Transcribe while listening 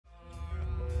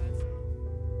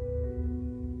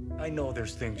I know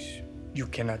there's things you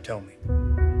cannot tell me.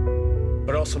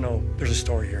 But I also know there's a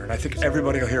story here, and I think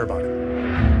everybody will hear about it.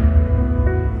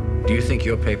 Do you think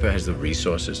your paper has the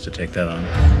resources to take that on?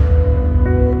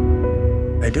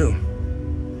 I do.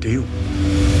 Do you?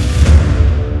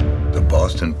 The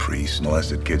Boston priest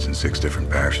molested kids in 6 different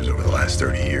parishes over the last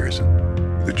 30 years.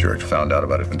 The church found out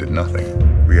about it and did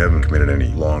nothing. We haven't committed any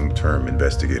long-term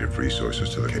investigative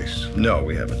resources to the case. No,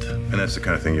 we haven't. And that's the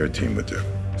kind of thing your team would do.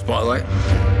 Spotlight?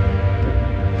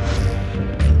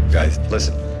 Guys,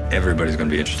 listen. Everybody's going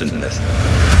to be interested in this.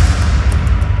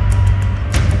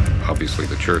 Obviously,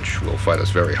 the church will fight us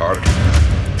very hard.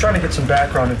 I'm trying to get some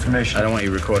background information. I don't want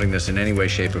you recording this in any way,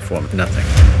 shape, or form. Nothing.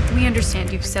 We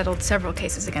understand you've settled several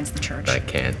cases against the church. I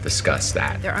can't discuss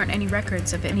that. There aren't any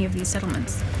records of any of these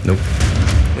settlements. Nope.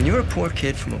 When you're a poor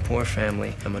kid from a poor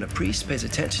family, and when a priest pays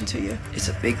attention to you, it's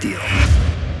a big deal.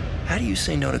 How do you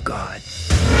say no to God?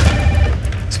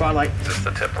 Spotlight. Is this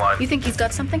the tip line? You think he's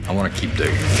got something? I want to keep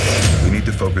digging. We need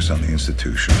to focus on the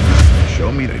institution. Show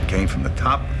me that it came from the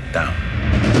top down.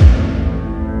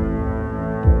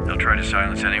 They'll try to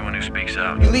silence anyone who speaks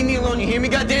out. You leave me alone, you hear me,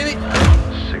 goddammit?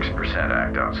 6%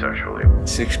 act out sexually.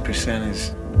 6%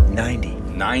 is 90.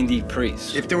 90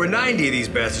 priests. If there were 90 of these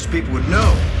bastards, people would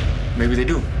know. Maybe they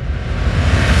do.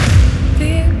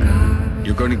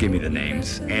 You're going to give me the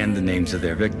names and the names of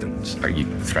their victims. Are you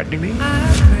threatening me?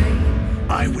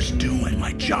 I was doing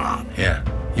my job. Yeah,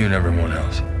 you and everyone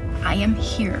else. I am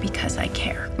here because I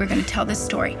care. We're going to tell this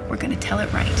story. We're going to tell it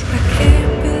right.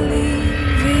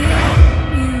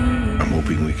 I'm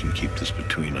hoping we can keep this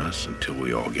between us until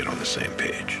we all get on the same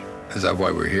page. Is that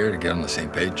why we're here, to get on the same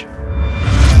page?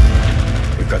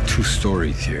 We've got 2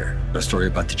 stories here. A story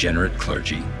about degenerate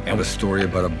clergy, and a story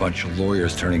about a bunch of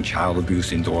lawyers turning child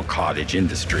abuse into a cottage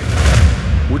industry.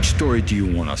 Which story do you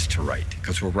want us to write?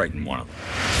 Because we're writing one of them.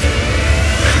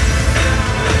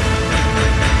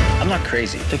 I'm not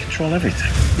crazy. They control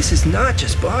everything. This is not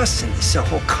just Boston. It's the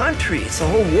whole country. It's the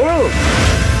whole world.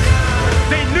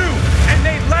 They knew, and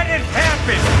they let it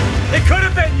happen. It could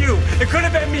have been you. It could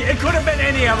have been me. It could have been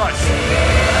any of us.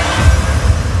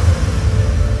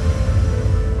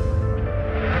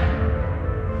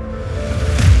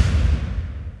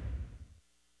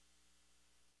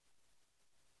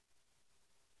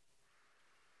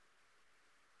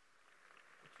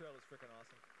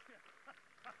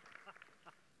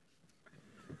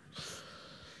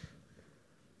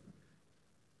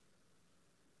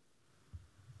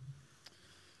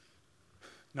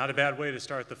 Not a bad way to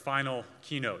start the final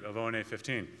keynote of ONA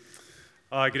 15.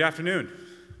 Good afternoon.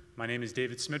 My name is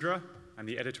David Smidra. I'm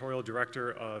the editorial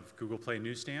director of Google Play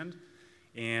Newsstand,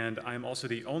 and I'm also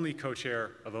the only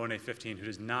co-chair of ONA 15 who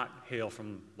does not hail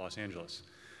from Los Angeles.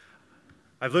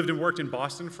 I've lived and worked in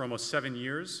Boston for almost 7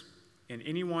 years, and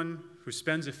anyone who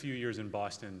spends a few years in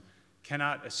Boston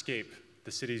cannot escape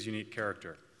the city's unique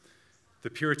character. The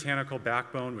puritanical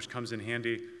backbone which comes in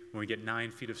handy when we get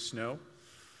 9 feet of snow,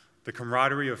 the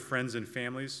camaraderie of friends and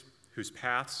families whose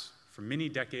paths, for many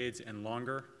decades and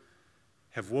longer,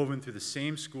 have woven through the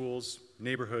same schools,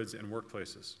 neighborhoods, and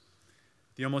workplaces.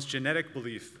 The almost genetic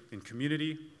belief in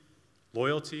community,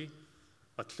 loyalty,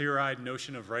 a clear-eyed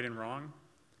notion of right and wrong,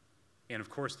 and of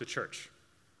course, the church.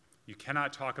 You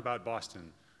cannot talk about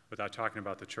Boston without talking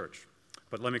about the church.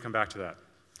 But let me come back to that.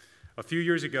 A few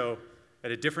years ago, at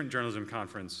a different journalism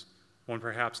conference, one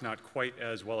perhaps not quite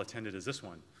as well attended as this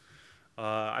one,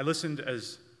 I listened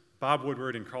as Bob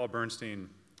Woodward and Carl Bernstein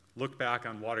looked back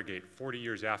on Watergate 40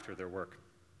 years after their work.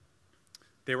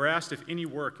 They were asked if any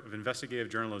work of investigative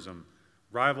journalism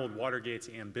rivaled Watergate's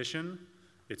ambition,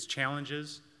 its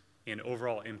challenges, and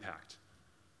overall impact.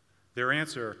 Their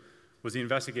answer was the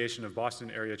investigation of Boston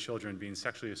area children being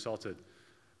sexually assaulted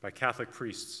by Catholic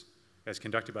priests as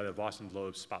conducted by the Boston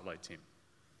Globe's Spotlight team.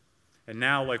 And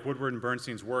now, like Woodward and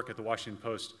Bernstein's work at the Washington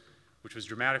Post, which was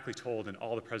dramatically told in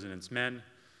All the President's Men,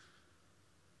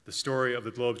 the story of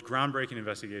the Globe's groundbreaking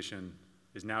investigation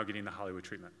is now getting the Hollywood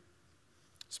treatment.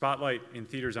 Spotlight in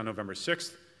theaters on November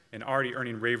 6th and already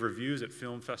earning rave reviews at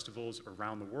film festivals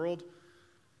around the world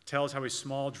tells how a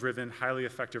small, driven, highly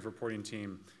effective reporting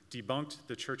team debunked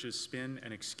the church's spin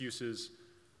and excuses,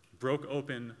 broke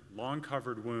open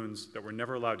long-covered wounds that were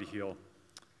never allowed to heal,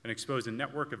 and exposed a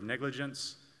network of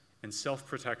negligence and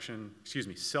self-serving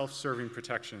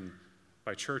protection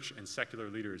by church and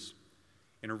secular leaders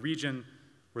in a region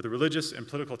where the religious and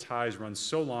political ties run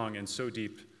so long and so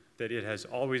deep that it has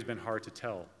always been hard to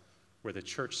tell where the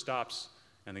church stops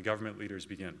and the government leaders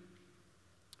begin.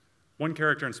 One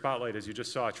character in Spotlight, as you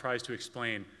just saw, tries to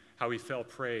explain how he fell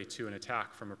prey to an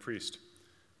attack from a priest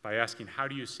by asking, how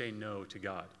do you say no to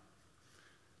God?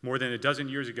 More than a dozen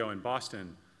years ago in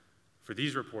Boston, For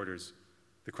these reporters,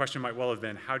 the question might well have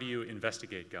been, how do you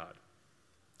investigate God?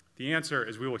 The answer,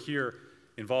 as we will hear,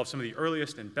 involves some of the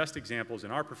earliest and best examples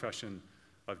in our profession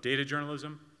of data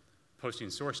journalism, posting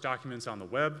source documents on the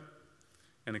web,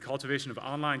 and the cultivation of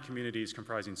online communities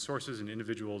comprising sources and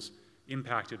individuals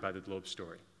impacted by the Globe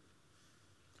story.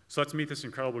 So let's meet this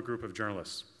incredible group of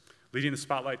journalists. Leading the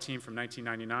Spotlight team from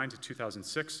 1999 to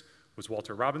 2006 was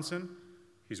Walter Robinson.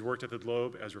 He's worked at the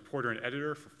Globe as reporter and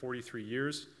editor for 43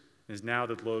 years and is now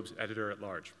the Globe's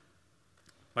editor-at-large.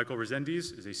 Michael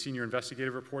Rezendes is a senior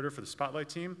investigative reporter for the Spotlight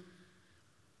team.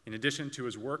 In addition to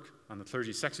his work on the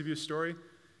clergy sex abuse story,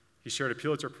 he shared a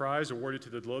Pulitzer Prize awarded to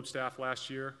the Globe staff last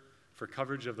year for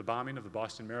coverage of the bombing of the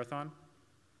Boston Marathon.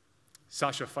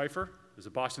 Sasha Pfeiffer is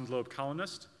a Boston Globe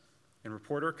columnist and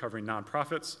reporter covering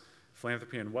nonprofits,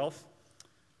 philanthropy, and wealth.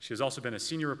 She has also been a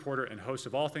senior reporter and host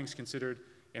of All Things Considered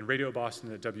and Radio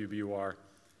Boston at WBUR,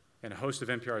 and a host of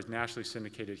NPR's nationally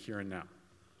syndicated Here and Now.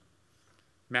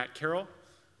 Matt Carroll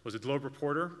was a Globe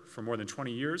reporter for more than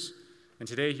 20 years, and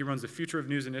today he runs the Future of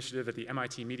News initiative at the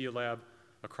MIT Media Lab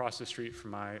across the street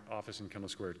from my office in Kendall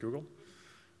Square at Google,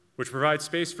 which provides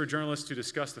space for journalists to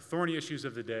discuss the thorny issues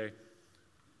of the day,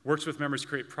 works with members to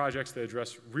create projects that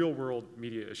address real-world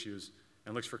media issues,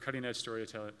 and looks for cutting-edge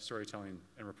storytelling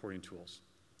and reporting tools.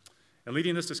 And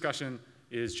leading this discussion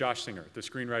is Josh Singer, the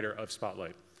screenwriter of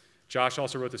Spotlight. Josh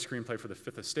also wrote the screenplay for The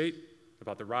Fifth Estate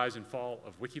about the rise and fall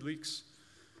of WikiLeaks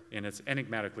and its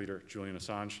enigmatic leader, Julian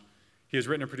Assange. He has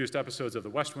written and produced episodes of The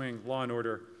West Wing, Law &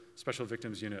 Order, Special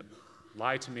Victims Unit,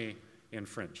 Lie to Me, and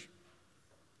Fringe.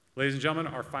 Ladies and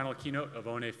gentlemen, our final keynote of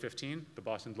ONA 15, the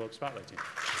Boston Globe Spotlight team.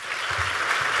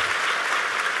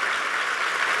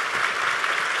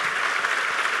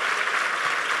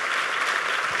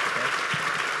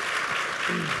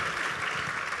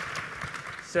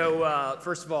 So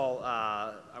first of all,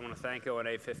 I want to thank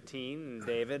ONA 15 and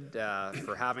David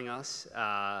for having us.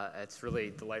 It's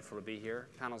really delightful to be here.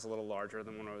 The panel's a little larger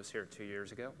than when I was here 2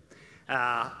 years ago.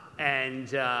 I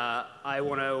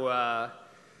want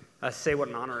to say what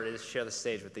an honor it is to share the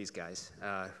stage with these guys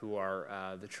who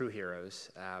are the true heroes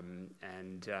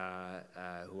and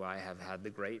who I have had the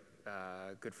great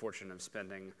good fortune of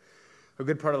spending a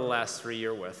good part of the last 3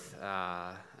 years with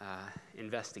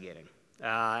investigating.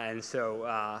 And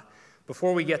so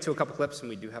before we get to a couple clips, and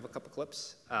we do have a couple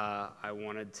clips, I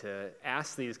wanted to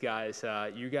ask these guys,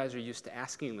 you guys are used to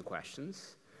asking the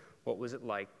questions. What was it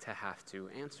like to have to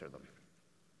answer them?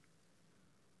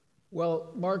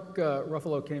 Well, Mark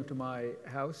Ruffalo came to my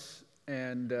house,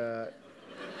 and the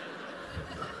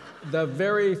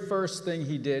very first thing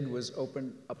he did was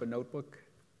open up a notebook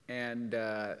and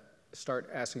start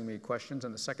asking me questions.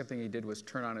 And the second thing he did was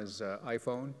turn on his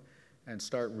iPhone and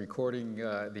start recording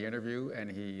the interview,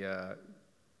 and he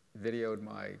videoed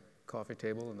my coffee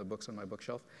table and the books on my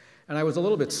bookshelf. And I was a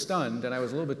little bit stunned, and I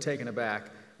was a little bit taken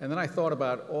aback. And then I thought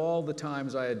about all the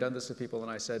times I had done this to people,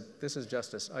 and I said, this is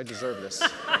justice. I deserve this.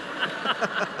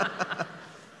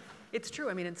 It's true.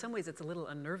 I mean, in some ways, it's a little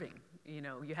unnerving. You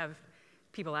know, you have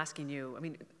people asking you, I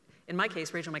mean, in my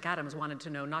case, Rachel McAdams wanted to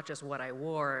know not just what I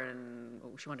wore, and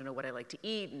she wanted to know what I like to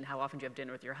eat, and how often do you have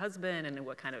dinner with your husband, and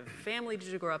what kind of family did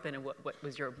you grow up in, and what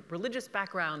was your religious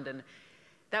background, and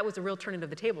that was a real turning of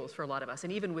the tables for a lot of us.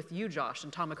 And even with you, Josh,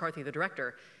 and Tom McCarthy, the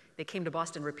director, they came to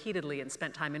Boston repeatedly and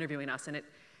spent time interviewing us, and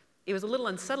it was a little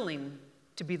unsettling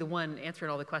to be the one answering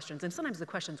all the questions, and sometimes the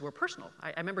questions were personal.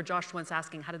 I remember Josh once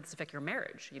asking, how did this affect your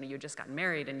marriage? You know, you had just gotten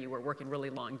married, and you were working really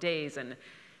long days, and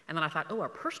then I thought, oh, our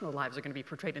personal lives are going to be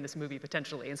portrayed in this movie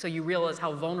potentially. And so you realize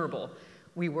how vulnerable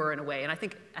we were in a way. And I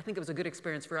think it was a good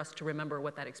experience for us to remember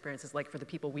what that experience is like for the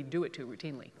people we do it to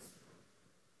routinely.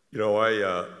 You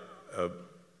know,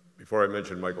 before I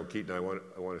mention Michael Keaton, I want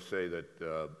to say that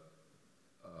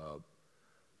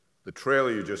the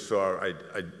trailer you just saw,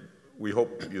 we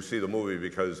hope you see the movie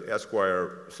because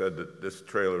Esquire said that this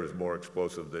trailer is more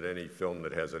explosive than any film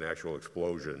that has an actual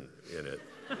explosion in it.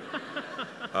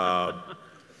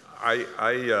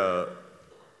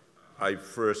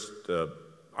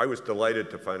 I was delighted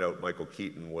to find out Michael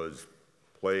Keaton was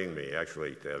playing me.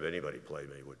 Actually, to have anybody play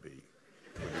me would be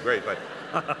great. But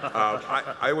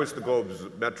I was the Globe's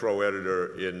Metro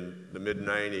editor in the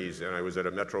mid-'90s, and I was at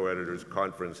a Metro editors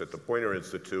conference at the Poynter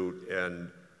Institute, and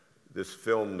this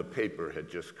film, The Paper, had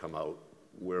just come out,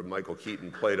 where Michael Keaton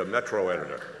played a Metro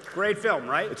editor. Great film,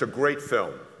 right? It's a great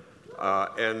film.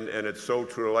 And it's so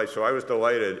true to life. So I was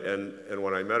delighted, and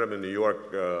when I met him in New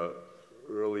York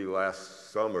early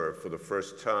last summer for the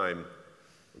first time,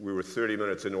 we were 30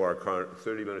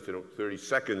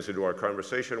 seconds into our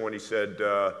conversation when he said,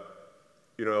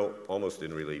 you know, almost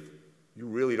in relief, you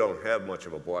really don't have much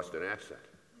of a Boston accent.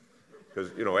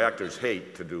 because, you know, actors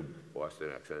hate to do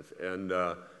Boston accents. And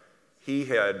he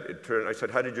had, I said,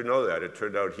 how did you know that? It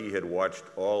turned out he had watched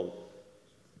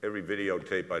every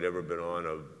videotape I'd ever been on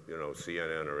of, you know,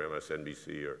 CNN or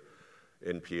MSNBC or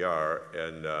NPR.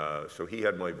 And so he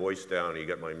had my voice down, he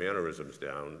got my mannerisms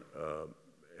down.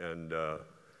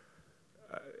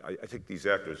 I think these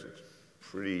actors, it's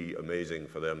pretty amazing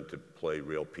for them to play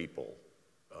real people.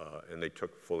 And they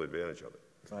took full advantage of it.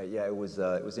 Right, yeah, it was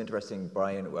interesting.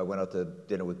 I went out to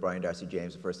dinner with Brian Darcy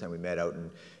James the first time we met out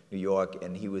in New York,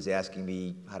 and he was asking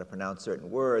me how to pronounce certain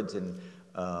words, and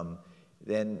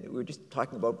then we were just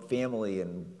talking about family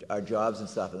and our jobs and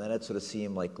stuff, and then I'd sort of see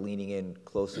him like leaning in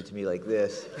closer to me like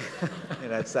this,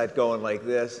 and I'd start going like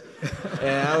this,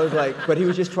 and I was like, but he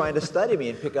was just trying to study me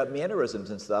and pick up mannerisms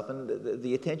and stuff, and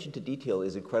the attention to detail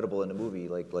is incredible in the movie,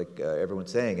 like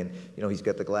everyone's saying, and you know, he's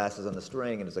got the glasses on the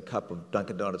string, and there's a cup of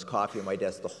Dunkin' Donuts coffee on my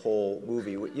desk the whole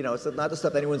movie. You know, it's not the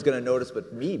stuff anyone's going to notice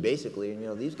but me, basically, and you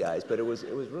know, these guys, but it was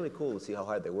really cool to see how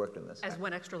hard they worked on this. As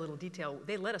one extra little detail,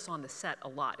 they let us on the set a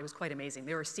lot. It was quite amazing.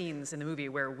 There were scenes in the movie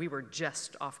where we were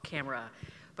just off camera.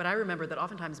 But I remember that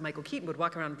oftentimes Michael Keaton would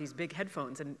walk around with these big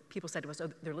headphones, and people said to us,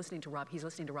 oh, they're listening to Rob, he's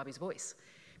listening to Robbie's voice.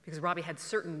 Because Robbie had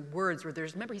certain words where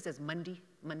remember he says Monday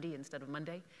instead of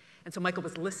Monday? And so Michael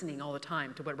was listening all the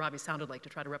time to what Robbie sounded like to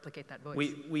try to replicate that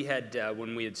voice. We had,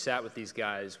 when we had sat with these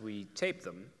guys, we taped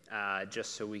them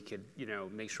just so we could, you know,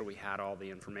 make sure we had all the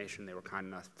information. They were kind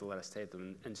enough to let us tape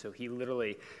them. And so he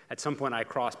literally, at some point I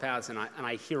crossed paths and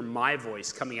I hear my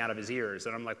voice coming out of his ears.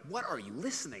 And I'm like, what are you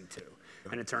listening to?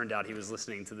 And it turned out he was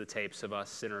listening to the tapes of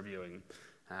us interviewing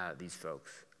these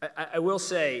folks. I will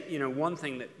say, you know, one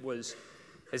thing that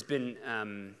has been,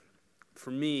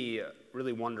 for me,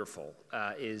 really wonderful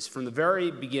is from the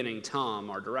very beginning, Tom,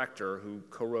 our director, who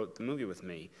co-wrote the movie with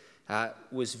me,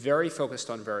 was very focused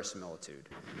on verisimilitude.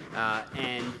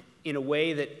 And in a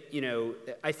way that, you know,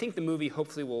 I think the movie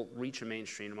hopefully will reach a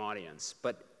mainstream audience,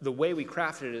 but the way we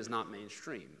crafted it is not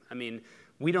mainstream. I mean,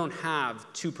 we don't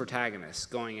have two protagonists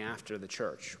going after the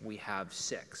church. We have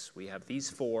 6. We have these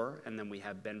 4, and then we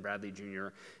have Ben Bradley Jr.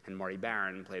 and Marty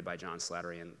Baron, played by John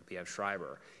Slattery and Liev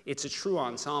Schrieber. It's a true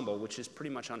ensemble, which is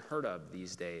pretty much unheard of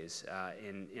these days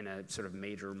in a sort of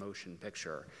major motion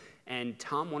picture. And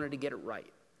Tom wanted to get it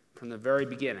right from the very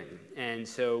beginning. And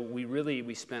so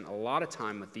we spent a lot of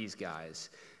time with these guys,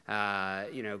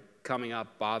 you know, coming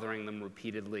up, bothering them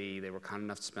repeatedly. They were kind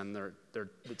enough to spend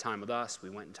the time with us. We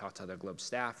went and talked to other Globe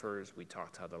staffers. We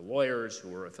talked to other lawyers who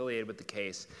were affiliated with the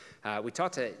case. We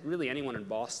talked to really anyone in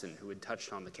Boston who had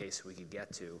touched on the case we could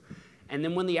get to. And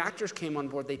then when the actors came on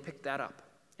board, they picked that up.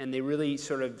 And they really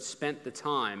sort of spent the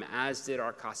time, as did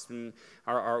our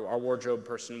our wardrobe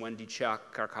person, Wendy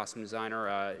Chuck, our costume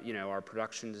designer, you know, our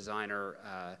production designer,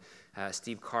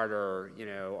 Steve Carter, you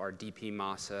know, our DP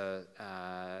Masa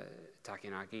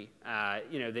Takanaki.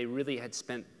 You know, they really had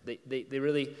spent, they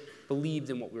really believed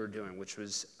in what we were doing, which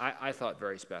was, I thought,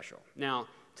 very special. Now,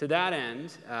 to that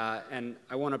end, and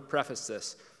I want to preface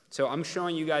this, so I'm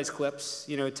showing you guys clips.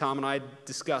 You know, Tom and I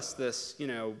discussed this. You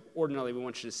know, ordinarily we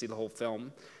want you to see the whole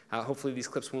film. Hopefully these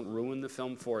clips won't ruin the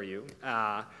film for you.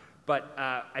 But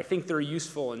I think they're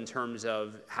useful in terms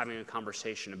of having a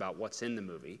conversation about what's in the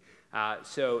movie.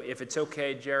 So if it's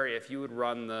okay, Jerry, if you would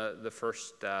run the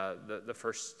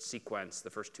first sequence, the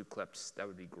first 2 clips, that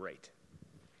would be great.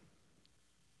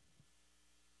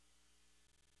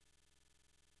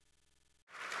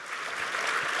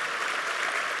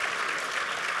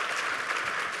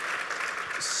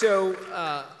 So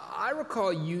I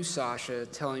recall you, Sasha,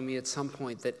 telling me at some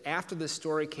point that after this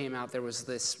story came out, there was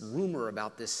this rumor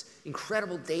about this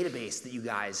incredible database that you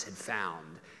guys had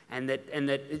found. And that,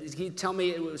 can you tell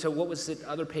me, so what was it,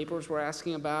 other papers were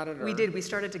asking about it? Or? We did. We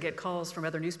started to get calls from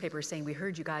other newspapers saying, we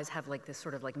heard you guys have like this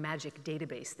sort of like magic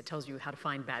database that tells you how to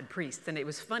find bad priests. And it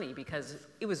was funny because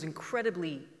it was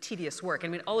incredibly tedious work. I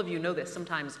mean, all of you know this.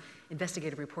 Sometimes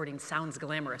investigative reporting sounds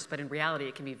glamorous, but in reality,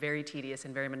 it can be very tedious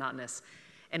and very monotonous.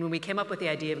 And when we came up with the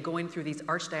idea of going through these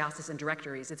archdiocesan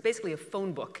directories, it's basically a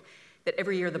phone book that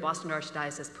every year the Boston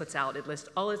Archdiocese puts out. It lists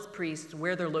all its priests,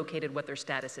 where they're located, what their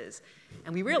status is.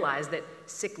 And we realized that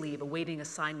sick leave, awaiting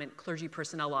assignment, clergy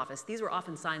personnel office, these were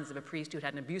often signs of a priest who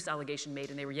had an abuse allegation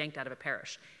made and they were yanked out of a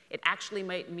parish. It actually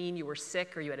might mean you were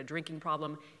sick or you had a drinking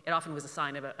problem. It often was a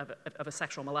sign of a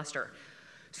sexual molester.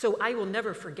 So I will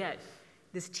never forget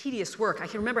this tedious work. I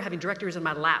can remember having directories in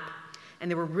my lap, and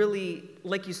they were really,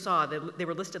 like you saw, they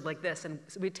were listed like this, and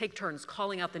so we'd take turns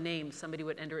calling out the names. Somebody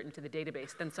would enter it into the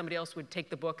database. Then somebody else would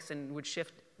take the books and would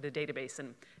shift the database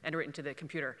and enter it into the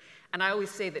computer. And I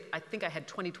always say that I think I had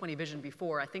 20/20 vision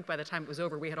before. I think by the time it was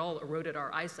over, we had all eroded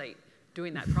our eyesight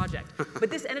doing that project. But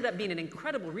this ended up being an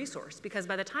incredible resource because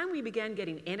by the time we began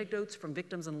getting anecdotes from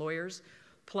victims and lawyers,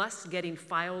 plus getting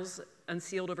files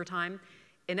unsealed over time,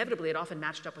 inevitably it often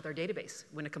matched up with our database.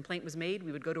 When a complaint was made,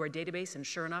 we would go to our database, and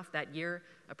sure enough, that year,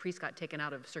 a priest got taken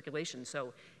out of circulation.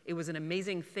 So it was an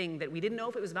amazing thing that we didn't know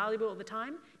if it was valuable at the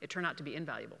time. It turned out to be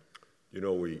invaluable. You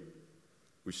know, we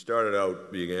started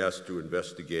out being asked to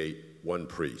investigate one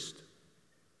priest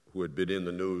who had been in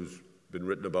the news, been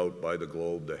written about by the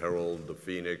Globe, the Herald, the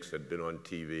Phoenix, had been on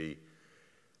TV.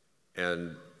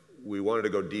 And we wanted to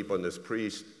go deep on this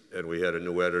priest, and we had a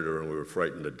new editor, and we were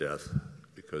frightened to death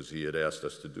because he had asked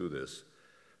us to do this.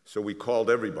 So we called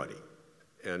everybody,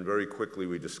 and very quickly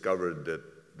we discovered that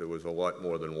there was a lot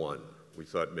more than one. We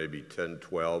thought maybe 10,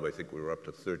 12. I think we were up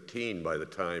to 13 by the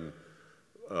time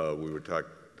we were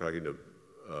talking to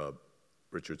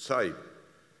Richard Seip.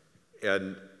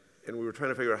 And we were trying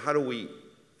to figure out how do we,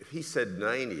 if he said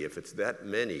 90, if it's that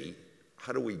many,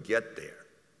 how do we get there?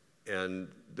 And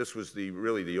this was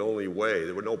really the only way.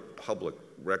 There were no public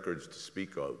records to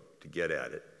speak of to get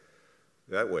at it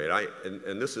that way.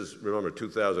 And this is, remember,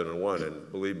 2001,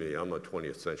 and believe me, I'm a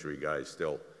 20th century guy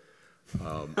still.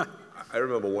 I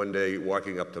remember one day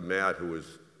walking up to Matt, who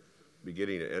was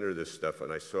beginning to enter this stuff,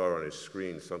 and I saw on his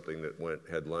screen something that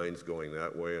had lines going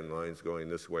that way and lines going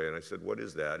this way, and I said, "What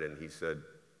is that?" And he said,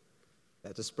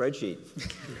 "That's a spreadsheet."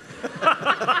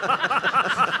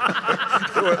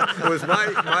 It was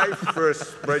my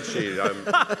first spreadsheet.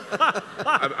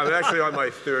 I'm actually on my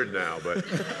third now, but.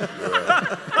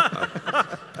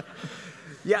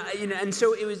 Yeah, you know, and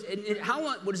so it was. How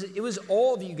long? What is it? It was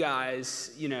all of you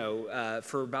guys, you know,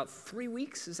 for about 3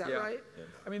 weeks. Is that right? Yeah.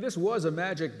 I mean, this was a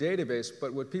magic database,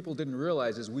 but what people didn't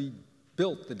realize is we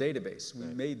built the database. We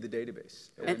made the database,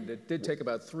 and it did take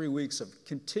about 3 weeks of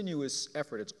continuous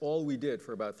effort. It's all we did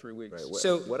for about 3 weeks. Right.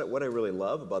 So what I really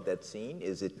love about that scene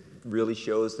is it really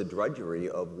shows the drudgery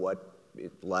of what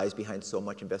it lies behind so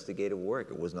much investigative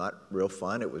work. It was not real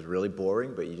fun. It was really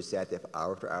boring, but you just sat there for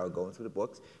hour after hour going through the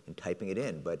books and typing it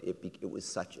in. But it was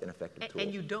such an effective tool.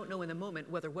 And you don't know in the moment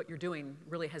whether what you're doing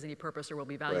really has any purpose or will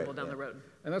be valuable down the road.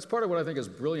 And that's part of what I think is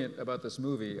brilliant about this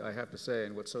movie, I have to say,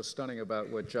 and what's so stunning about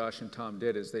what Josh and Tom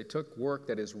did is they took work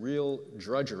that is real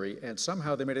drudgery and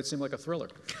somehow they made it seem like a thriller.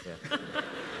 Yeah.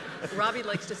 Robbie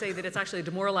likes to say that it's actually a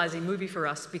demoralizing movie for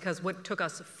us because what took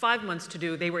us 5 months to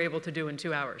do, they were able to do in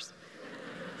 2 hours.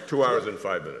 2 hours and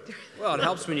 5 minutes. Well, it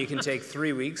helps when you can take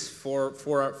 3 weeks, four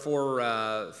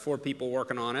people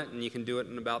working on it, and you can do it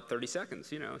in about 30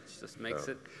 seconds. You know, it just makes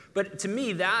it. But to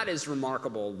me, that is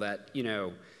remarkable. That, you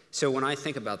know, so when I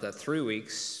think about that, 3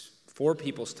 weeks, 4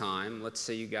 people's time. Let's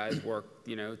say you guys work,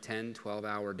 you know, 10,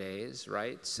 12-hour days,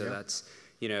 right? So that's,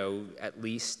 you know, at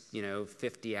least, you know,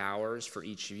 50 hours for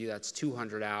each of you. That's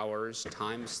 200 hours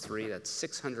times 3. That's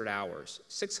 600 hours.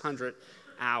 600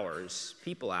 hours,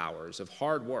 people hours of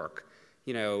hard work.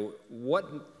 You know,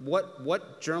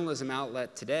 what journalism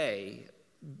outlet today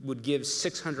would give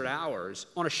 600 hours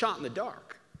on a shot in the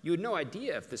dark? You had no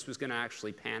idea if this was going to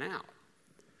actually pan out.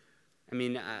 I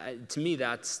mean, to me,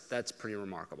 that's pretty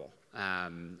remarkable.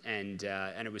 And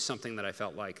it was something that I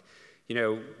felt like, you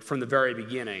know, from the very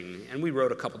beginning, and we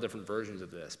wrote a couple different versions of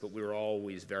this, but we were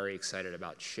always very excited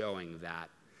about showing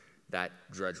that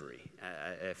drudgery,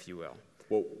 if you will.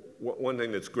 Well, one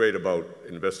thing that's great about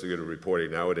investigative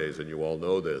reporting nowadays, and you all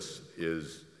know this,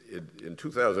 is in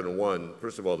 2001,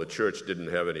 first of all, the church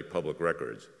didn't have any public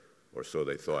records, or so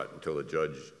they thought, until the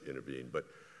judge intervened. But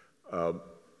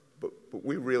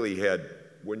we really had,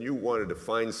 when you wanted to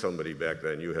find somebody back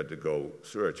then, you had to go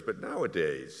search. But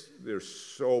nowadays, there's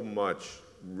so much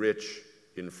rich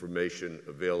information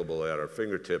available at our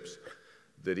fingertips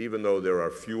that even though there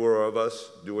are fewer of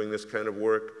us doing this kind of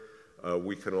work,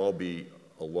 we can all be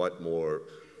a lot more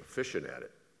efficient at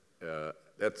it.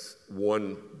 That's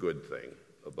one good thing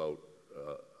about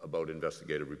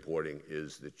investigative reporting,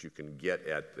 is that you can get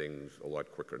at things a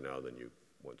lot quicker now than you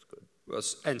once could. Well,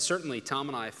 and certainly Tom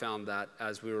and I found that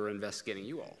as we were investigating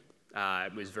you all.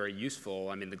 It was very useful.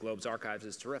 I mean, the Globe's archives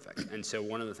is terrific. And so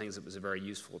one of the things that was a very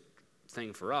useful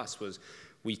thing for us was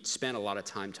we spent a lot of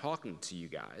time talking to you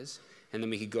guys, and then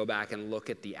we could go back and look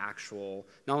at the actual,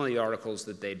 not only the articles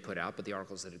that they'd put out, but the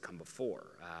articles that had come before.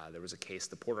 There was a case,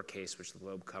 the Porter case, which the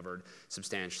Globe covered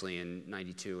substantially in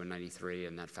 '92 and '93,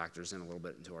 and that factors in a little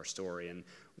bit into our story. And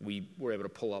we were able to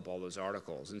pull up all those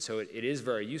articles. And so it is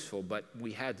very useful, but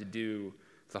we had to do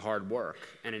the hard work.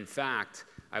 And in fact,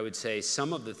 I would say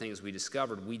some of the things we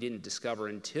discovered, we didn't discover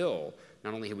until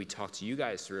not only had we talked to you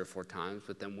guys 3 or 4 times,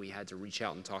 but then we had to reach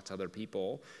out and talk to other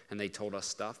people, and they told us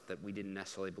stuff that we didn't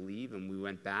necessarily believe, and we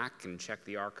went back and checked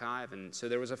the archive. And so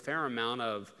there was a fair amount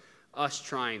of us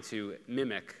trying to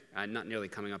mimic, not nearly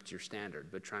coming up to your standard,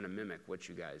 but trying to mimic what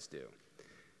you guys do.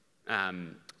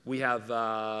 We have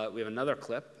another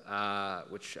clip,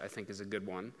 which I think is a good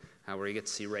one, where you get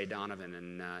to see Ray Donovan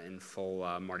in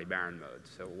full Marty Baron mode.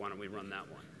 So why don't we run that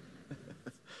one?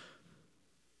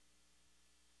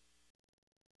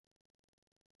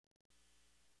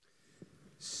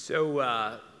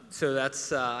 So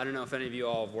that's, I don't know if any of you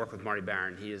all have worked with Marty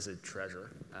Baron. He is a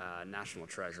treasure, national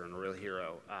treasure and a real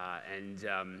hero.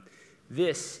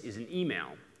 This is an email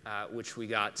which we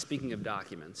got, speaking of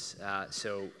documents.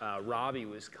 Robbie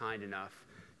was kind enough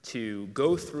to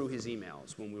go through his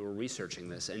emails when we were researching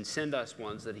this and send us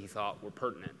ones that he thought were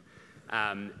pertinent.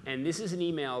 And this is an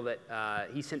email that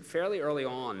he sent fairly early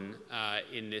on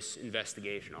in this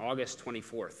investigation, August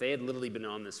 24th. They had literally been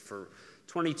on this for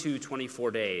 22,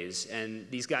 24 days, and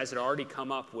these guys had already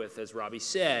come up with, as Robbie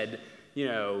said, you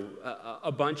know,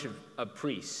 a bunch of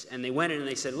priests. And they went in and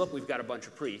they said, look, we've got a bunch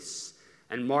of priests.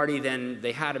 And Marty then,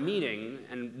 they had a meeting,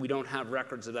 and we don't have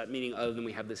records of that meeting other than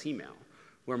we have this email,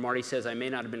 where Marty says, I may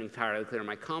not have been entirely clear in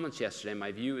my comments yesterday.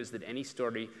 My view is that any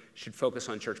story should focus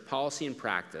on church policy and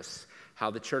practice,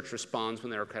 how the church responds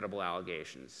when there are credible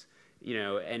allegations. You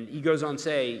know, and he goes on to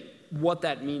say what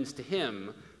that means to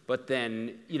him. But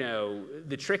then, you know,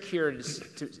 the trick here, it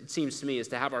seems to me, is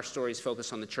to have our stories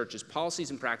focus on the church's policies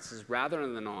and practices rather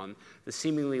than on the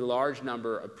seemingly large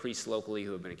number of priests locally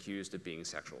who have been accused of being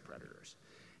sexual predators.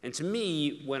 And to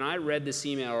me, when I read this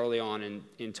email early on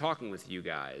in talking with you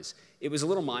guys, it was a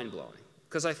little mind-blowing.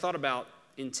 Because I thought about,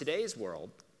 in today's world,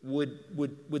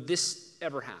 would this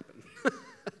ever happen?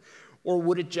 Or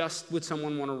would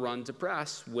someone want to run to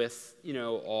press with, you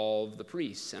know, all of the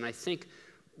priests? And I think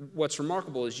what's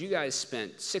remarkable is you guys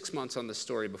spent 6 months on the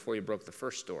story before you broke the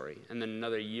first story, and then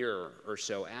another year or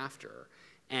so after.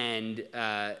 And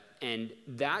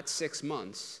that 6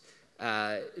 months,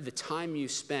 the time you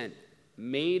spent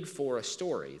made for a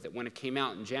story that when it came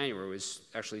out in January was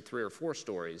actually 3 or 4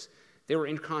 stories. They were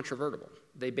incontrovertible.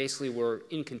 They basically were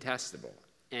incontestable.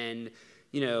 And,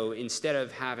 you know, instead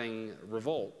of having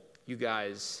revolt, you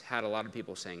guys had a lot of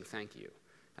people saying thank you.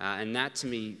 And that, to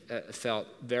me, felt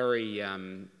very,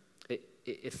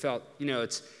 it felt, you know,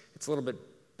 it's a little bit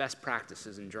best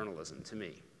practices in journalism to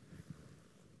me.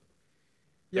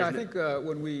 Yeah, I think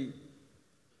when we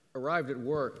arrived at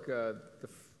work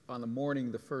on the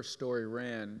morning the first story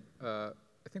ran, I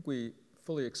think we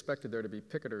fully expected there to be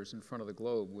picketers in front of the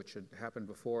Globe, which had happened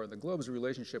before. The Globe's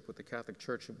relationship with the Catholic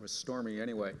Church was stormy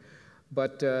anyway.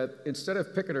 But instead of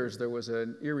picketers, there was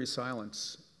an eerie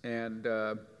silence. And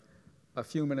a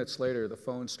few minutes later, the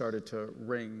phone started to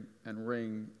ring and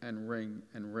ring and ring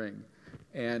and ring.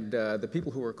 And the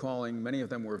people who were calling, many of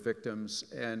them were victims,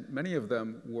 and many of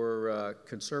them were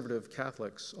conservative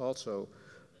Catholics also,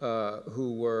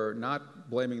 who were not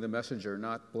blaming the messenger,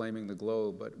 not blaming the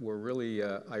Globe, but were really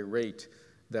irate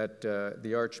that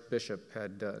the Archbishop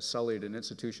had sullied an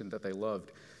institution that they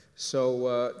loved.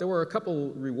 So there were a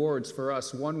couple rewards for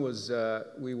us. One was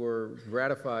we were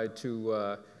gratified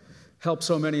to help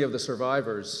so many of the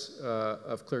survivors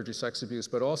of clergy sex abuse,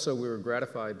 but also we were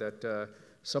gratified that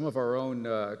some of our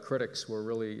own critics were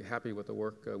really happy with the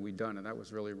work we'd done, and that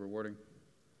was really rewarding.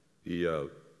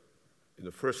 In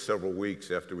the first several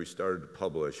weeks after we started to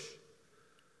publish,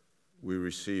 we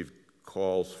received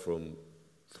calls from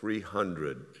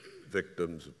 300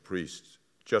 victims of priests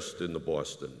just in the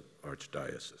Boston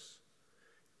Archdiocese.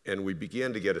 And we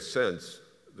began to get a sense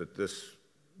that this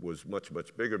was much,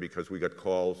 much bigger because we got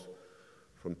calls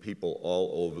from people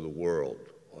all over the world,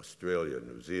 Australia,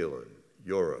 New Zealand,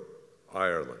 Europe,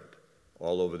 Ireland,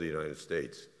 all over the United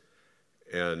States.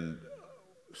 And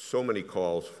so many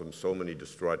calls from so many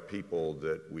distraught people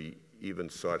that we even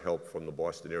sought help from the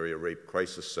Boston Area Rape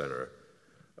Crisis Center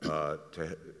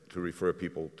to refer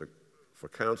people for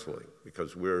counseling,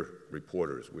 because we're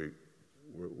reporters,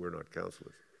 we're not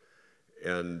counselors.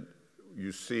 And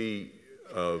you see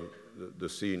the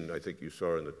scene I think you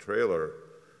saw in the trailer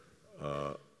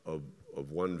of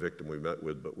one victim we met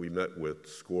with, but we met with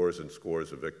scores and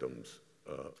scores of victims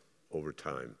over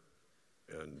time.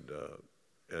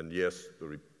 And yes,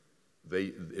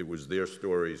 it was their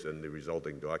stories and the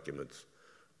resulting documents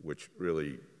which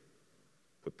really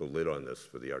put the lid on this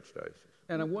for the Archdiocese.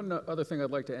 And one other thing I'd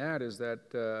like to add is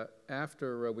that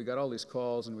after we got all these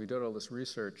calls and we did all this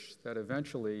research, that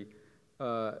eventually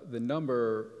the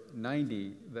number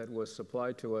 90 that was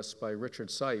supplied to us by Richard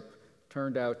Sipe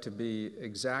turned out to be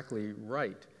exactly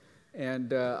right.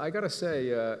 And I got to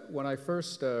say, when I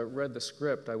first read the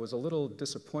script, I was a little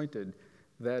disappointed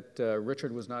that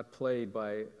Richard was not played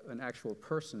by an actual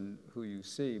person who you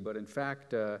see, but in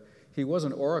fact, he was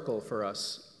an oracle for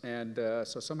us. And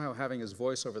so somehow having his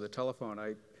voice over the telephone,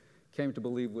 I came to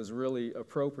believe was really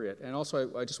appropriate. And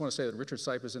also, I just want to say that Richard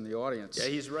Sipe is in the audience. Yeah,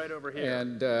 he's right over here.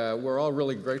 And we're all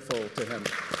really grateful to him.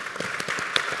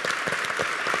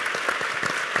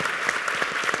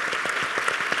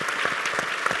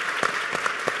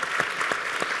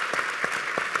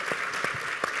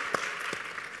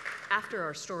 After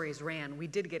our stories ran, we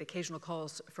did get occasional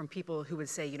calls from people who would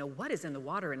say, you know, what is in the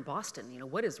water in Boston? You know,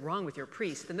 what is wrong with your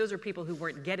priest? And those are people who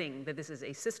weren't getting that this is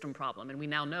a system problem. And we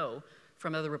now know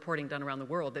from other reporting done around the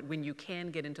world that when you can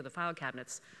get into the file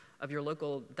cabinets of your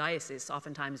local diocese,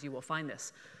 oftentimes you will find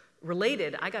this.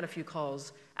 Related, I got a few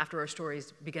calls after our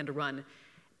stories began to run,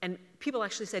 and people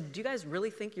actually said, do you guys really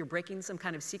think you're breaking some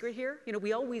kind of secret here? You know,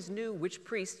 we always knew which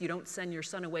priest you don't send your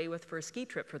son away with for a ski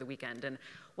trip for the weekend. And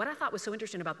what I thought was so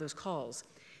interesting about those calls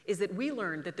is that we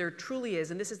learned that there truly is,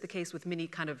 and this is the case with many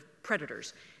kind of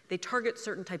predators, they target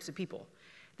certain types of people.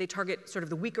 They target sort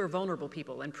of the weaker, vulnerable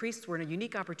people, and priests were in a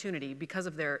unique opportunity because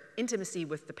of their intimacy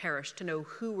with the parish to know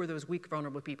who were those weak,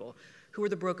 vulnerable people, who were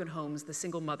the broken homes, the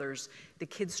single mothers, the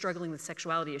kids struggling with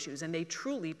sexuality issues, and they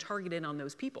truly targeted on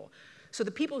those people. So the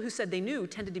people who said they knew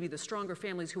tended to be the stronger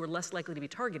families who were less likely to be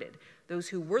targeted. Those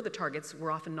who were the targets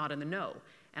were often not in the know.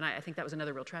 And I think that was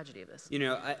another real tragedy of this.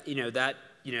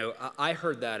 I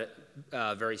heard that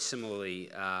very similarly.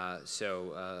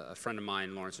 A friend of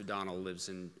mine, Lawrence O'Donnell, lives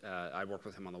in, I work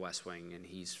with him on the West Wing, and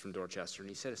he's from Dorchester, and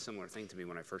he said a similar thing to me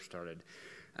when I first started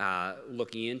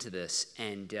looking into this.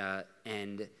 And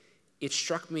it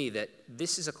struck me that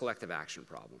this is a collective action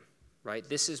problem, right?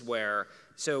 This is where,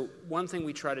 so one thing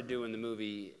we try to do in the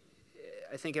movie,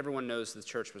 I think everyone knows the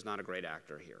church was not a great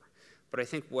actor here. But I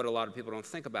think what a lot of people don't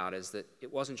think about is that it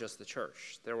wasn't just the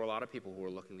church. There were a lot of people who were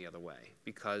looking the other way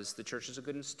because the church is a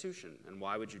good institution, and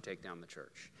why would you take down the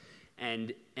church?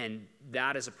 And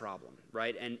that is a problem,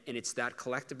 right? And it's that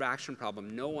collective action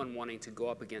problem, no one wanting to go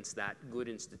up against that good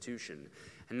institution.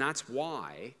 And that's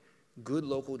why good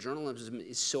local journalism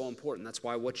is so important. That's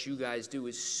why what you guys do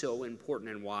is so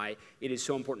important, and why it is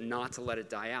so important not to let it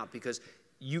die out, because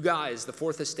you guys, the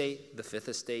Fourth Estate, the Fifth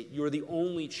Estate, you're the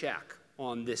only check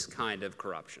on this kind of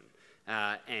corruption.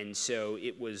 And so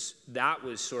that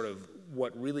was sort of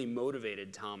what really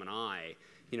motivated Tom and I,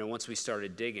 once we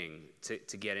started digging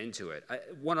to get into it.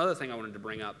 One other thing I wanted to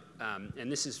bring up,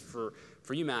 and this is for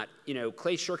you, Matt,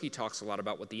 Clay Shirky talks a lot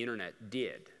about what the internet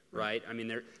did, right? I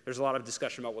mean, there's a lot of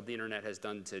discussion about what the internet has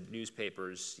done to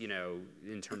newspapers,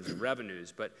 in terms of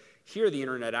revenues, but here the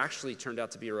internet actually turned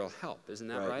out to be a real help, isn't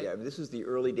that right? Yeah, I mean, this was the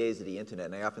early days of the internet,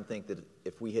 and I often think that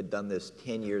if we had done this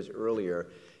 10 years earlier,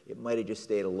 it might have just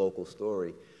stayed a local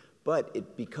story.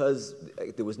 But because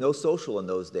there was no social in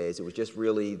those days, it was just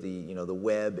really the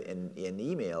web and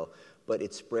email, but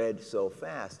it spread so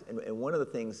fast. And one of the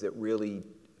things that really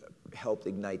helped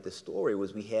ignite the story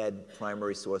was we had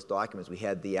primary source documents. We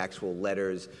had the actual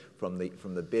letters from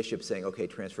the bishop saying, okay,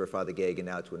 transfer Father Gagan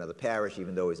now to another parish,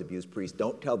 even though he's abused priest.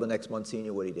 Don't tell the next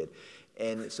Monsignor what he did.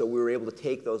 And so we were able to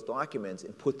take those documents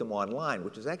and put them online,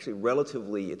 which is actually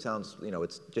relatively, it sounds,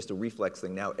 it's just a reflex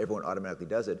thing now, everyone automatically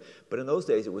does it. But in those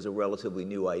days, it was a relatively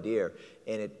new idea,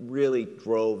 and it really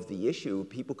drove the issue.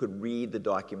 People could read the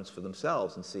documents for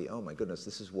themselves and see, oh my goodness,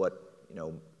 this is what,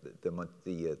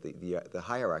 the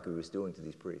hierarchy was doing to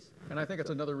these priests. And I think it's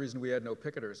another reason we had no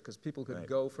picketers, because people could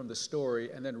go from the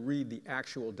story and then read the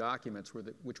actual documents,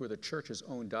 which were the church's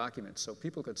own documents. So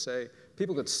people could see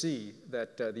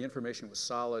that the information was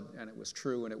solid and it was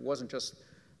true, and it wasn't just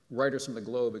writers from the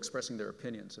Globe expressing their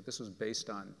opinions, that this was based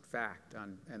on fact,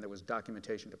 and there was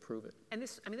documentation to prove it. And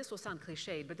this will sound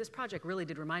cliched, but this project really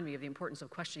did remind me of the importance of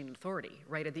questioning authority,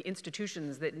 right? Of the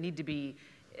institutions that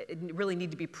really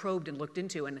need to be probed and looked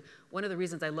into. And one of the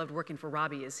reasons I loved working for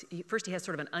Robbie is, first, he has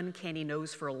sort of an uncanny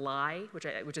nose for a lie,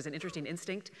 which is an interesting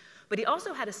instinct, but he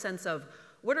also had a sense of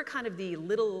what are kind of the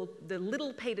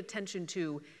little paid attention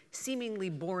to seemingly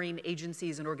boring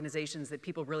agencies and organizations that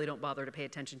people really don't bother to pay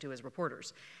attention to as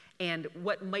reporters. And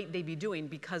what might they be doing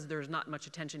because there's not much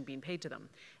attention being paid to them.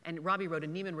 And Robbie wrote a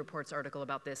Neiman Reports article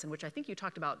about this, in which I think you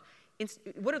talked about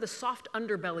what are the soft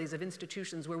underbellies of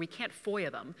institutions where we can't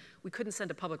FOIA them. We couldn't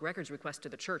send a public records request to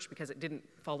the church because it didn't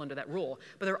fall under that rule,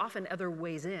 but there are often other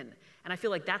ways in. And I feel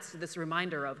like that's this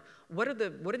reminder of what are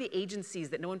the agencies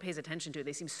that no one pays attention to?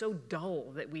 They seem so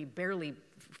dull that we barely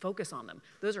focus on them.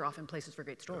 Those are often places for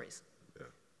great stories. Yeah.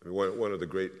 I mean, one of the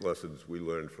great lessons we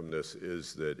learned from this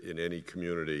is that in any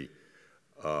community,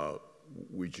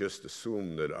 we just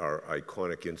assume that our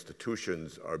iconic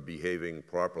institutions are behaving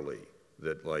properly,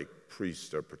 that like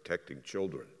priests are protecting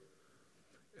children,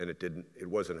 and it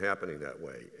wasn't happening that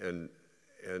way. And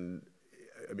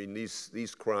I mean,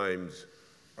 these crimes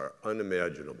are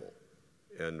unimaginable.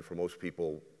 And for most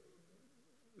people,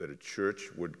 that a church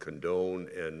would condone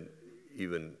and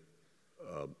even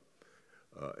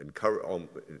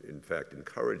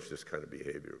encourage this kind of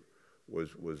behavior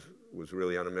was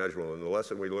really unimaginable. And the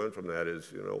lesson we learned from that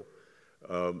is,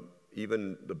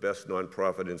 even the best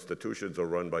nonprofit institutions are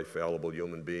run by fallible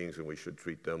human beings, and we should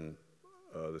treat them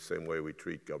the same way we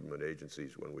treat government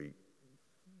agencies when we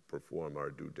perform our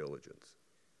due diligence.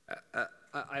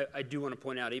 I do want to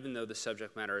point out, even though the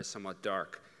subject matter is somewhat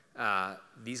dark,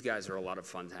 these guys are a lot of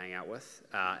fun to hang out with,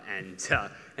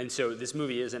 and so this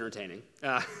movie is entertaining.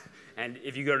 And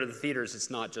if you go to the theaters, it's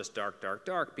not just dark, dark,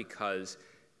 dark, because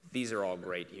these are all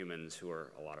great humans who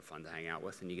are a lot of fun to hang out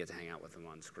with, and you get to hang out with them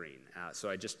on screen. So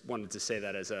I just wanted to say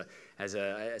that as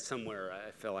somewhere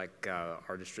I feel like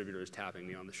our distributor is tapping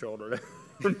me on the shoulder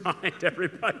to remind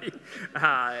everybody.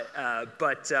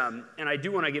 And I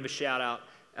do want to give a shout out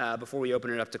before we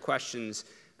open it up to questions.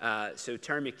 So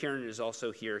Terry McKiernan is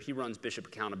also here. He runs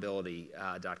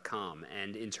bishopaccountability.com.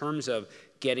 And in terms of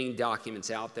getting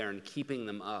documents out there and keeping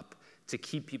them up to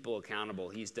keep people accountable,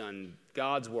 he's done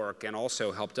God's work and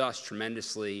also helped us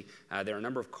tremendously. There are a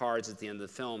number of cards at the end of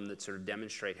the film that sort of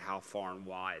demonstrate how far and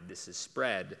wide this is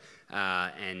spread.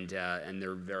 And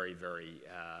they're very, very,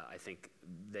 I think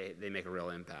they make a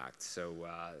real impact. So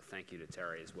thank you to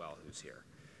Terry as well, who's here.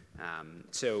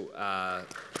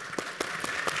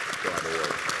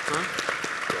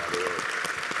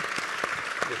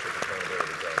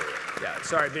 Yeah,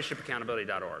 sorry,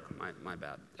 bishopaccountability.org. My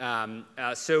bad.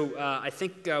 I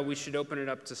think we should open it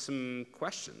up to some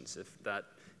questions.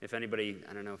 If anybody,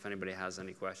 I don't know if anybody has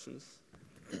any questions.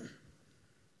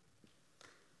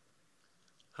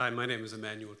 Hi, my name is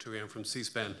Emmanuel Turi. I'm from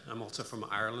C-SPAN. I'm also from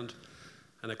Ireland,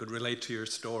 and I could relate to your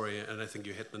story, and I think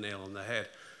you hit the nail on the head.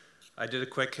 I did a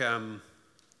quick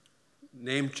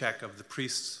name check of the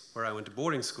priests where I went to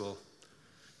boarding school,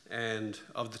 and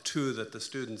of the two that the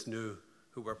students knew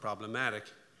who were problematic,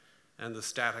 and the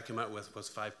stat I came out with was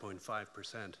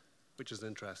 5.5%, which is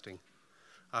interesting.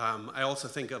 I also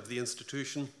think of the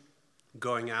institution,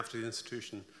 going after the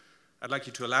institution. I'd like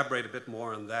you to elaborate a bit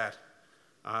more on that.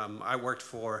 I worked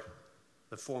for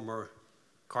the former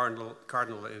cardinal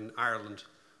in Ireland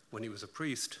when he was a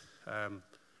priest,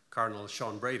 Cardinal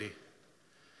Sean Brady.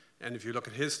 And if you look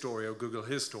at his story or Google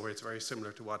his story, it's very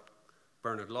similar to what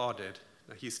Bernard Law did.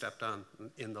 Now, he stepped down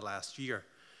in the last year.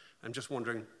 I'm just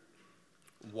wondering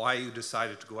why you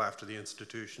decided to go after the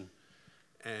institution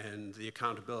and the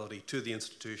accountability to the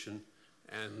institution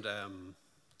and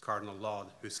Cardinal Law,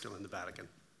 who's still in the Vatican.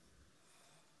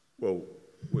 Well,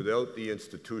 without the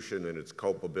institution and its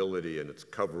culpability and its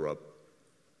cover-up,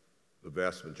 the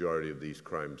vast majority of these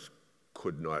crimes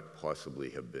could not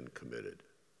possibly have been committed.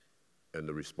 And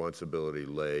the responsibility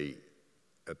lay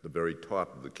at the very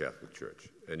top of the Catholic Church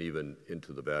and even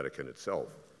into the Vatican itself.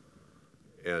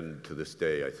 And to this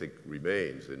day, I think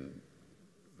remains. In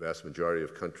the vast majority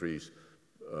of countries,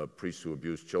 priests who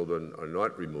abuse children are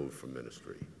not removed from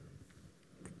ministry.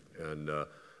 And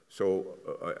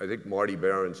I think Marty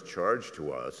Barron's charge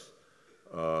to us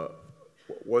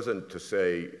wasn't to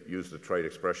say, use the trite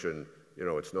expression,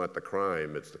 it's not the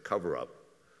crime, it's the cover-up.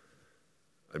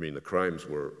 I mean, the crimes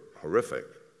were horrific,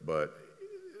 but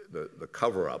the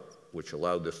cover-up, which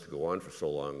allowed this to go on for so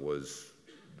long, was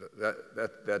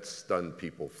that stunned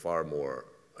people far more,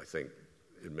 I think,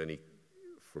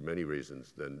 for many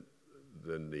reasons than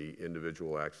the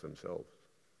individual acts themselves.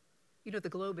 The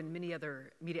Globe and many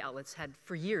other media outlets had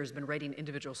for years been writing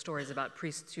individual stories about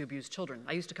priests who abused children.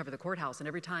 I used to cover the courthouse, and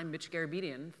every time Mitch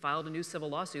Garabedian filed a new civil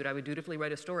lawsuit, I would dutifully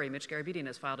write a story. Mitch Garabedian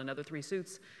has filed another 3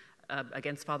 suits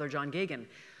against Father John Gagan.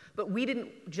 But we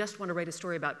didn't just want to write a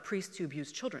story about priests who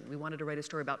abused children. We wanted to write a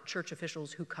story about church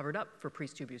officials who covered up for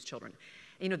priests who abused children.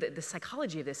 And, the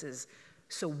psychology of this is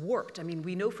so warped. I mean,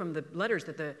 we know from the letters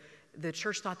that the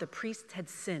church thought the priests had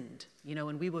sinned,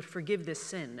 and we would forgive this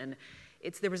sin. And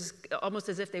there was almost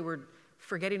as if they were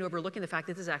forgetting, overlooking the fact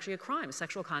that this is actually a crime.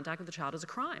 Sexual contact with a child is a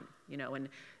crime,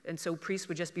 and so priests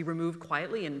would just be removed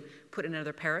quietly and put in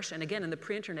another parish. And again, in the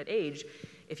pre-internet age,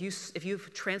 if you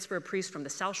transfer a priest from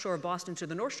the South Shore of Boston to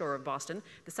the North Shore of Boston,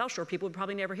 the South Shore people would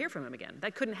probably never hear from him again.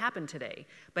 That couldn't happen today,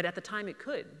 but at the time it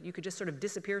could. You could just sort of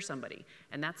disappear somebody,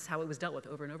 and that's how it was dealt with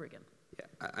over and over again.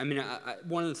 Yeah, I mean,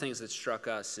 one of the things that struck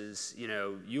us is,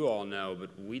 you all know,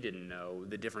 but we didn't know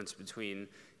the difference between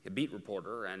a beat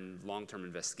reporter and long-term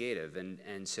investigative,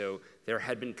 and so there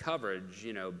had been coverage,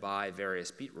 by various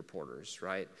beat reporters,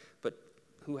 right? But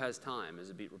who has time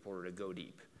as a beat reporter to go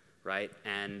deep, right?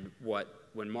 And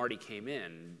when Marty came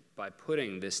in, by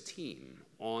putting this team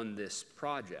on this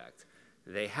project,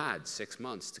 they had 6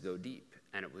 months to go deep,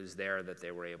 And it was there that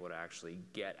they were able to actually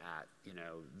get at, you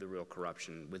know, the real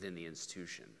corruption within the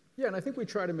institution. Yeah, and I think we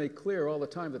try to make clear all the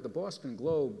time that the Boston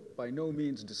Globe by no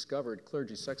means discovered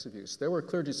clergy sex abuse. There were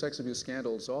clergy sex abuse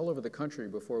scandals all over the country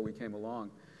before we came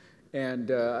along.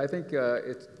 And I think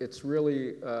it's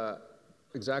really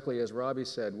exactly as Robbie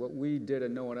said, what we did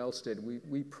and no one else did,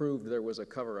 we proved there was a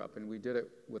cover-up, and we did it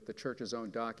with the church's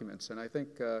own documents. And I think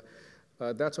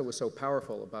that's what was so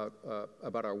powerful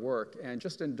about our work. And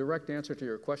just in direct answer to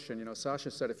your question, you know,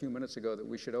 Sasha said a few minutes ago that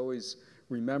we should always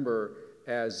remember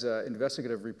as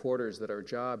investigative reporters that our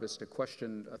job is to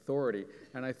question authority.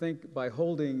 And I think by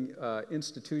holding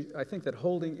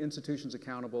holding institutions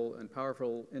accountable and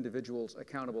powerful individuals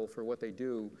accountable for what they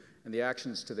do and the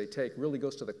actions they take really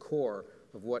goes to the core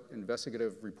of what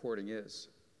investigative reporting is.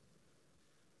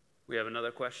 We have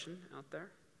another question out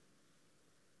there.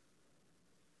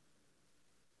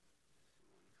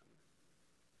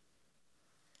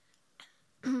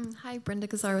 Hi, Brenda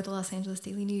Kazar with the Los Angeles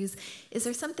Daily News. Is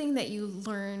there something that you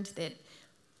learned that,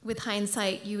 with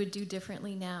hindsight, you would do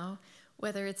differently now,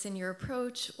 whether it's in your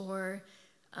approach or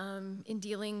in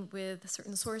dealing with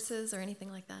certain sources or anything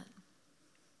like that?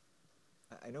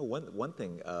 I know one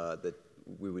thing that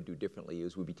we would do differently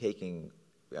is we'd be taking,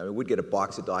 I mean, we'd get a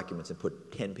box of documents and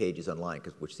put 10 pages online,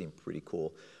 which seemed pretty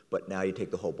cool, but now you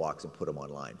take the whole box and put them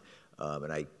online.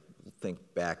 And I think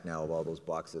back now of all those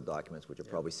boxes of documents which are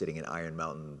probably sitting in Iron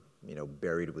Mountain, you know,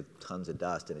 buried with tons of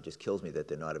dust, and it just kills me that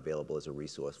they're not available as a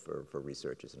resource for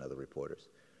researchers and other reporters.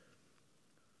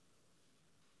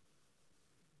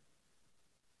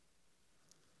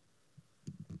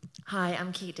 Hi,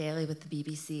 I'm Kate Daly with the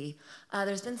BBC.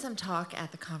 There's been some talk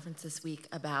at the conference this week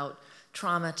about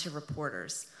trauma to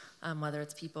reporters, whether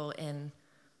it's people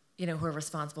who are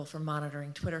responsible for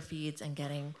monitoring Twitter feeds and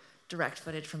getting direct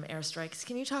footage from airstrikes.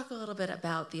 Can you talk a little bit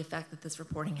about the effect that this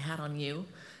reporting had on you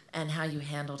and how you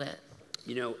handled it?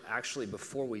 You know, actually,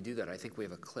 before we do that, I think we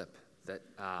have a clip that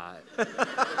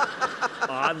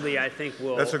oddly, I think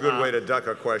will... That's a good way to duck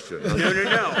a question.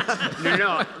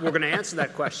 No. We're going to answer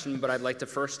that question, but I'd like to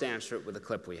first answer it with a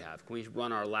clip we have. Can we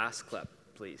run our last clip,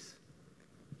 please?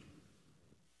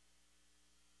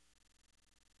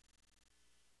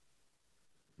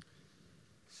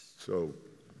 So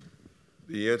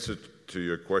the answer to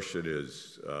your question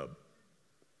is,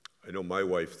 I know my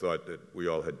wife thought that we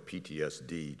all had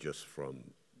PTSD just from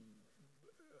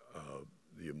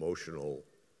the emotional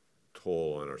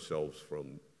toll on ourselves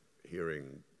from hearing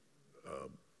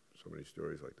so many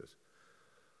stories like this.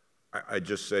 I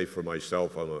just say for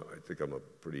myself, I think I'm a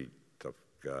pretty tough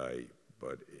guy,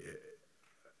 but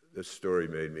this story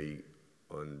made me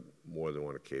on more than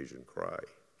one occasion cry.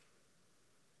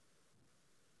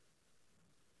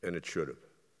 And it should have.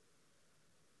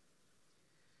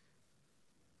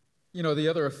 You know, the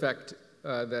other effect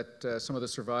that some of the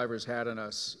survivors had on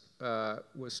us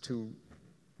was to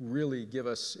really give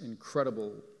us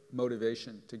incredible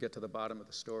motivation to get to the bottom of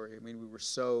the story. I mean, we were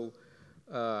so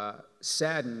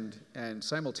saddened and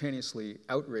simultaneously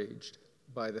outraged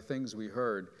by the things we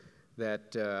heard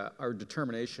that our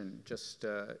determination just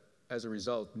as a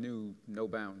result knew no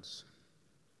bounds.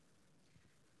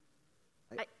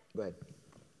 Go ahead.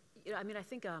 You know, I mean, I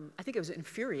think it was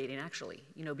infuriating, actually,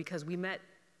 you know, because we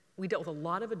dealt with a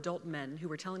lot of adult men who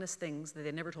were telling us things that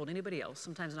they'd never told anybody else,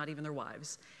 sometimes not even their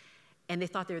wives, and they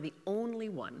thought they were the only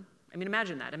one. I mean,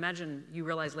 imagine that. Imagine you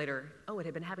realize later, oh, it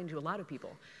had been happening to a lot of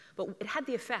people. But it had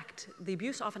the effect, the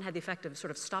abuse often had the effect of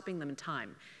sort of stopping them in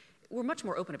time. We're much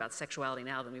more open about sexuality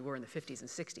now than we were in the 50s and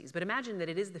 60s, but imagine that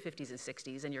it is the 50s and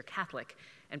 60s and you're Catholic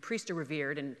and priests are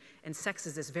revered and sex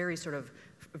is this very sort of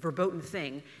verboten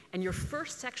thing, and your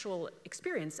first sexual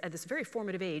experience at this very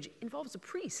formative age involves a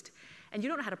priest, and you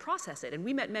don't know how to process it. And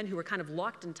we met men who were kind of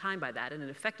locked in time by that, and it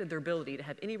affected their ability to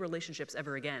have any relationships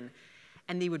ever again.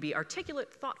 And they would be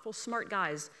articulate, thoughtful, smart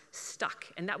guys stuck,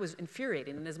 and that was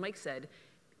infuriating. And as Mike said,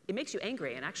 it makes you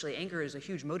angry, and actually anger is a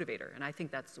huge motivator, and I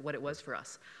think that's what it was for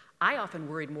us. I often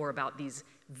worried more about these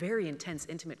very intense,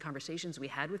 intimate conversations we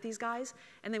had with these guys,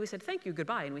 and then we said, thank you,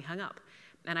 goodbye, and we hung up.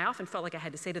 And I often felt like I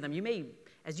had to say to them, you may,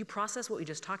 as you process what we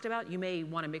just talked about, you may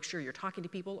want to make sure you're talking to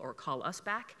people or call us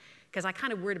back, because I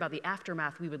kind of worried about the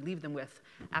aftermath we would leave them with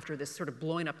after this sort of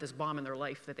blowing up this bomb in their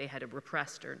life that they had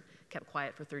repressed or kept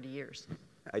quiet for 30 years.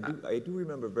 I do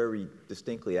remember very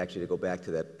distinctly, actually, to go back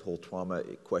to that whole trauma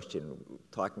question,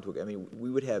 talking to, I mean,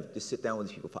 we would have just sit down with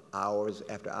these people for hours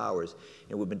after hours,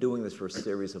 and we've been doing this for a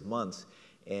series of months,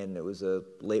 and it was a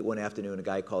late one afternoon, a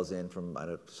guy calls in from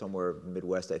somewhere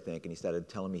Midwest, I think, and he started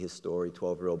telling me his story,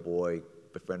 12-year-old boy,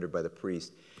 befriended by the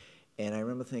priest, and I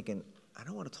remember thinking, I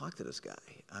don't want to talk to this guy.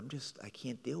 I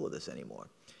can't deal with this anymore.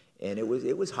 And it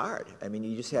was hard. I mean,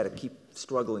 you just had to keep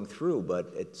struggling through,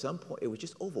 but at some point, it was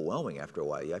just overwhelming after a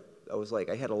while. I was like,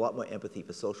 I had a lot more empathy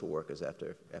for social workers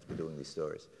after doing these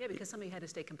stories. Yeah, because somebody had to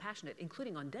stay compassionate,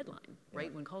 including on deadline, right?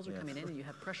 Yeah. When calls are coming in and you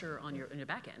have pressure on your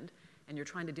back end, and you're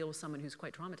trying to deal with someone who's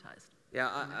quite traumatized.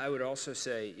 Yeah, I would also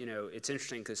say, you know, it's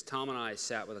interesting because Tom and I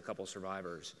sat with a couple of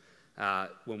survivors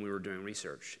when we were doing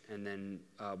research, and then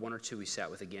one or two we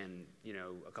sat with again, you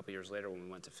know, a couple years later when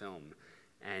we went to film,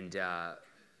 and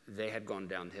they had gone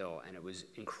downhill, and it was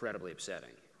incredibly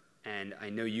upsetting. And I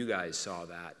know you guys saw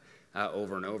that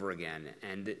over and over again.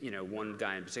 And you know, one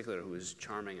guy in particular who was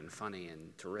charming and funny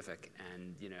and terrific,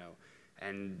 and you know,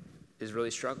 and is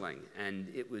really struggling. And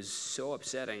it was so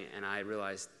upsetting. And I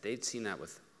realized they'd seen that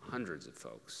with hundreds of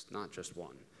folks, not just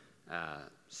one.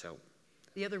 So.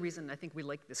 The other reason I think we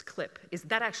like this clip is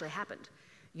that actually happened.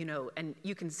 You know, and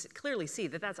you can clearly see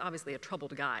that that's obviously a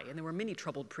troubled guy, and there were many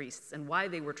troubled priests, and why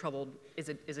they were troubled is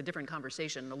a different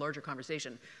conversation, a larger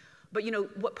conversation. But you know,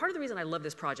 part of the reason I love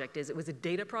this project is it was a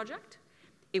data project,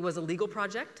 it was a legal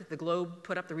project. The Globe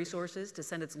put up the resources to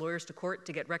send its lawyers to court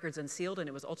to get records unsealed, and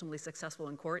it was ultimately successful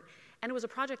in court. And it was a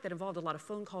project that involved a lot of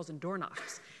phone calls and door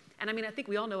knocks. And I mean, I think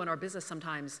we all know in our business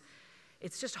sometimes,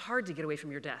 it's just hard to get away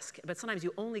from your desk, but sometimes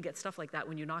you only get stuff like that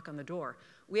when you knock on the door.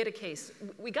 We had a case,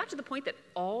 we got to the point that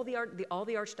all the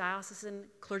archdiocesan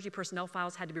clergy personnel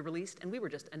files had to be released, and we were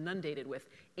just inundated with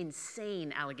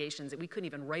insane allegations that we couldn't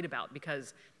even write about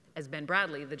because, as Ben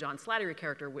Bradley, the John Slattery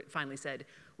character, finally said,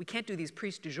 we can't do these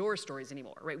priest du jour stories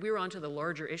anymore, right? We were onto the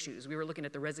larger issues. We were looking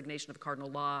at the resignation of Cardinal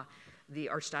Law, the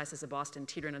Archdiocese of Boston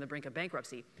teetering on the brink of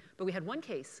bankruptcy. But we had one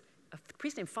case, a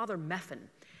priest named Father Meffin,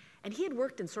 and he had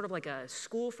worked in sort of like a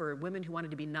school for women who wanted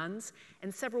to be nuns,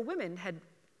 and several women had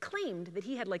claimed that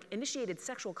he had like initiated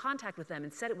sexual contact with them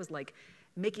and said it was like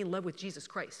making love with Jesus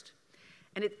Christ.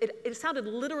 And it sounded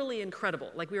literally incredible.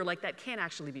 Like we were like, that can't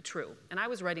actually be true. And I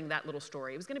was writing that little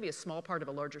story. It was gonna be a small part of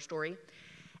a larger story.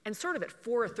 And sort of at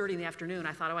 4:30 in the afternoon,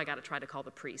 I thought, oh, I gotta try to call the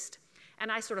priest.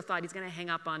 And I sort of thought he's gonna hang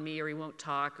up on me, or he won't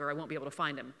talk, or I won't be able to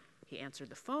find him. He answered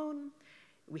the phone.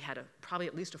 We had probably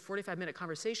at least a 45-minute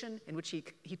conversation in which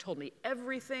he told me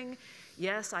everything.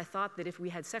 Yes, I thought that if we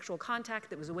had sexual contact,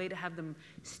 that was a way to have them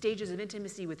stages of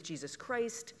intimacy with Jesus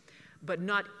Christ, but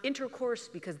not intercourse,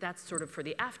 because that's sort of for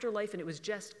the afterlife, and it was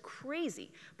just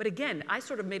crazy. But again, I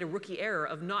sort of made a rookie error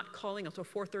of not calling until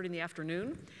 4:30 in the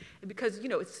afternoon, because you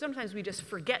know, sometimes we just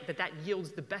forget that that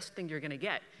yields the best thing you're gonna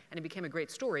get, and it became a great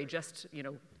story, just you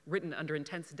know, written under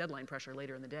intense deadline pressure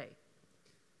later in the day.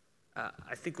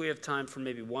 I think we have time for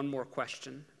maybe one more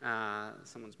question.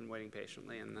 Someone's been waiting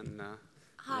patiently, and then.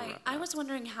 Hi, I was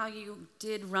wondering how you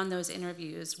did run those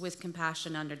interviews with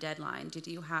compassion under deadline. Did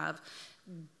you have,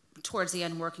 towards the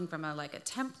end, working from a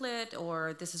template,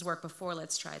 or this has worked before,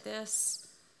 let's try this?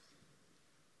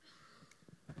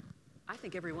 I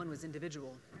think everyone was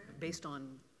individual based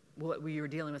on what we were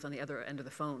dealing with on the other end of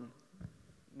the phone.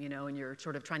 You know, and you're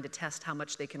sort of trying to test how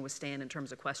much they can withstand in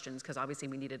terms of questions, because obviously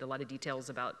we needed a lot of details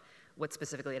about what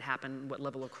specifically had happened, what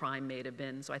level of crime may have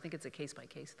been. So I think it's a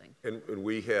case-by-case thing. And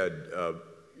we had,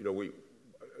 you know,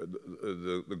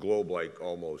 the Globe, like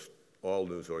almost all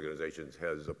news organizations,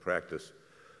 has a practice.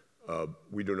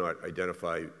 We do not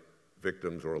identify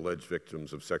victims or alleged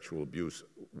victims of sexual abuse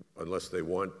unless they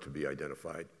want to be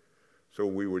identified. So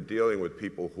we were dealing with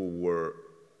people who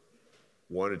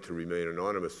wanted to remain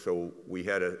anonymous, so we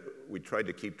tried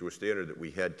to keep to a standard that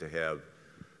we had to have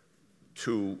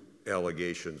two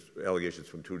allegations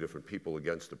from two different people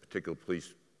against a particular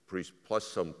priest, plus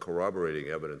some corroborating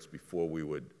evidence before we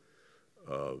would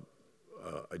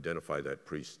identify that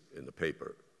priest in the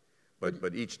paper.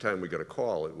 But each time we got a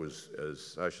call, it was, as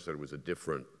Sasha said, it was a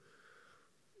different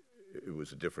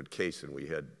case, and we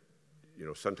had, you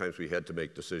know, sometimes we had to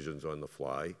make decisions on the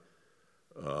fly.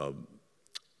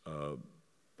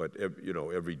 But you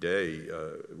know, every day,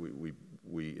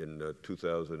 we in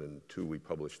 2002, we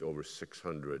published over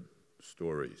 600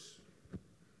 stories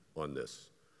on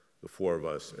this, the four of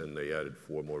us, and they added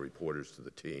 4 more reporters to the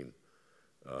team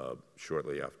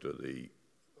shortly after the,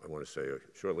 I want to say,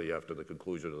 shortly after the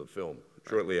conclusion of the film,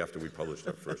 shortly after we published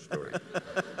our first story.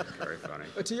 Very funny.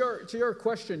 To your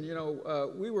question, you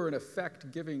know, we were in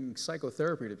effect giving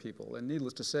psychotherapy to people, and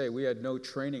needless to say, we had no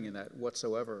training in that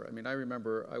whatsoever. I mean, I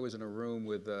remember I was in a room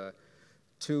with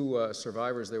 2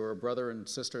 survivors. They were a brother and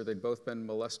sister. They'd both been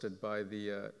molested by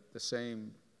the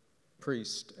same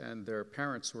priest, and their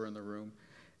parents were in the room.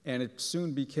 And it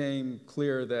soon became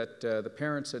clear that the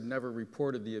parents had never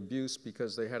reported the abuse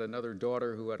because they had another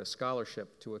daughter who had a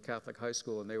scholarship to a Catholic high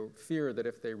school, and they feared that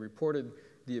if they reported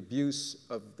the abuse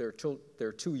of their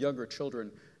 2 younger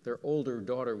children, their older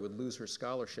daughter would lose her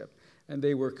scholarship. And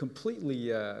they were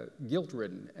completely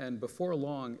guilt-ridden. And before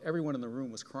long, everyone in the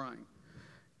room was crying.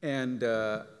 And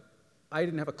I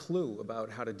didn't have a clue about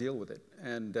how to deal with it.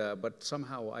 But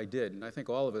somehow I did. And I think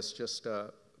all of us just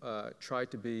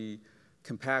tried to be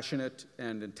compassionate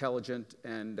and intelligent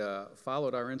and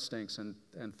followed our instincts. And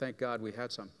thank God we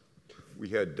had some. We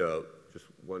had just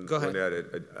one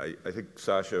added. I think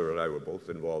Sasha and I were both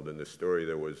involved in this story.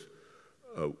 There was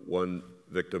one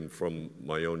victim from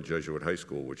my own Jesuit high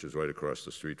school, which is right across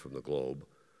the street from the Globe,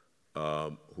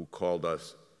 who called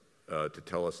us to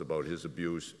tell us about his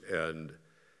abuse, and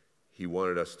he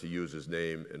wanted us to use his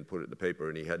name and put it in the paper,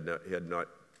 and he had not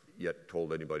yet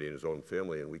told anybody in his own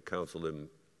family, and we counseled him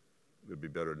it would be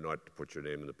better not to put your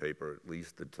name in the paper, at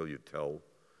least until you tell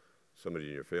somebody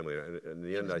in your family. And in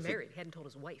the end, he was married. He hadn't told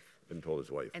his wife. Hadn't told his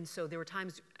wife. And so there were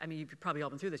times, I mean, you've probably all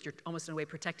been through this, you're almost in a way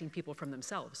protecting people from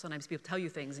themselves. Sometimes people tell you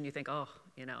things and you think, oh,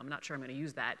 you know, I'm not sure I'm going to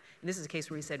use that. And this is a case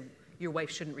where he said, your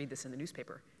wife shouldn't read this in the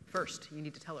newspaper. First, you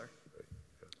need to tell her.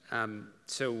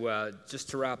 Just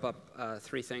to wrap up,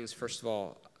 3 things. First of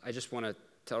all, I just want to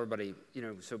tell everybody, you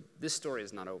know, so this story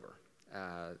is not over.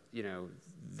 You know,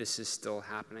 this is still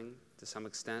happening to some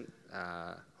extent,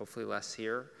 hopefully less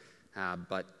here,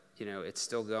 but you know, it's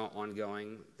still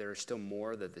ongoing. There's still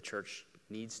more that the church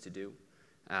needs to do,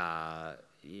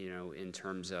 you know, in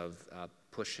terms of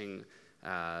pushing,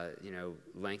 you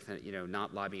know,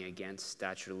 not lobbying against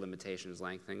statute of limitations, to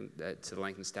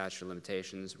lengthen statute of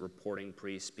limitations, reporting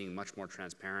priests, being much more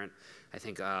transparent. I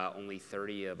think only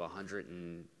 30 of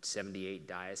 178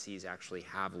 dioceses actually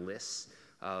have lists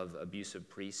of abusive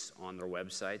priests on their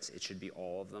websites. It should be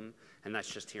all of them, and that's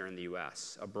just here in the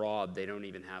US. Abroad, they don't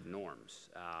even have norms.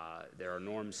 There are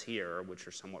norms here, which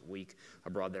are somewhat weak.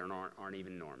 Abroad, there aren't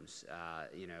even norms.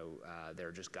 You know, there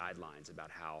are just guidelines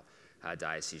about how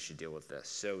dioceses should deal with this.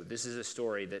 So this is a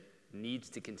story that needs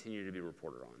to continue to be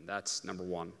reported on. That's number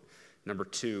 1. Number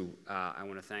 2, I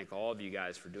want to thank all of you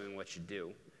guys for doing what you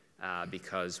do,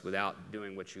 because without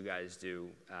doing what you guys do,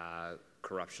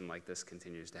 corruption like this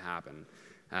continues to happen.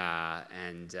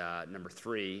 Number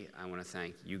 3, I want to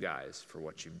thank you guys for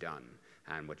what you've done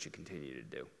and what you continue to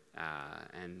do.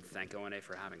 And thank ONA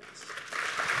for having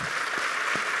us.